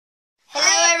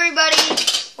everybody.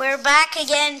 We're back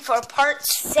again for part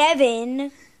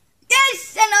 7.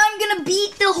 Yes, and I'm gonna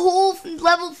beat the whole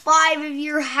level 5 if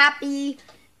you're happy.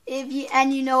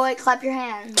 And you know it, clap your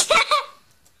hands.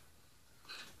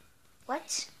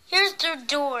 What? Here's the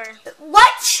door.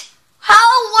 What?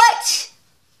 How? What?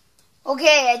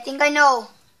 Okay, I think I know.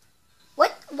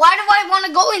 What? Why do I want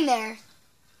to go in there?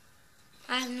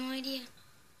 I have no idea.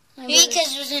 Maybe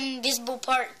because there's an invisible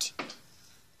part.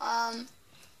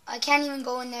 I can't even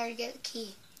go in there to get the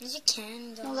key. Yes, you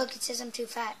can. Though. No, look, it says I'm too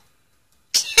fat.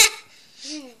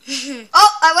 Oh,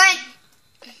 I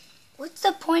went. What's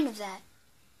the point of that?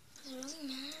 Does it really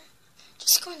matter?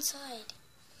 Just go inside.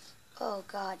 Oh,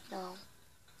 God, no.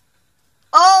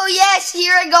 Oh, yes,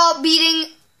 here I go,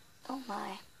 beating. Oh,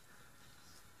 my.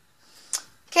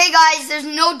 Okay, guys, there's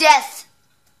no death.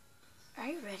 Are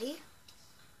you ready?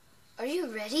 Are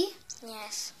you ready?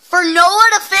 Yes. For Noah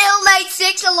to fail night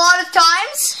 6 a lot of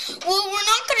times? Well, we're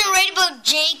not going to write about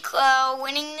Jake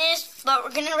winning this, but we're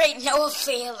going to write Noah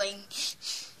failing.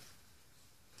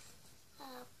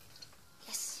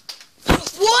 Yes.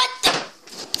 What the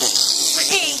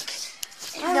freak?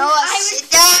 Noah, sit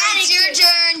down. It's your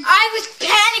turn. I was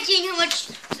panicking how much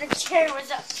the chair was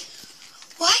up.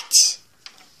 What?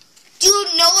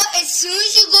 Dude, Noah, as soon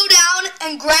as you go down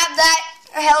and grab that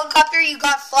helicopter, you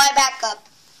got to fly back up.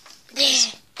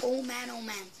 Oh man,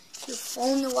 you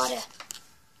fall in the water.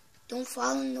 Don't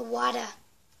fall in the water.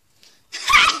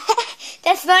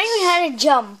 That's not even how to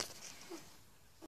jump.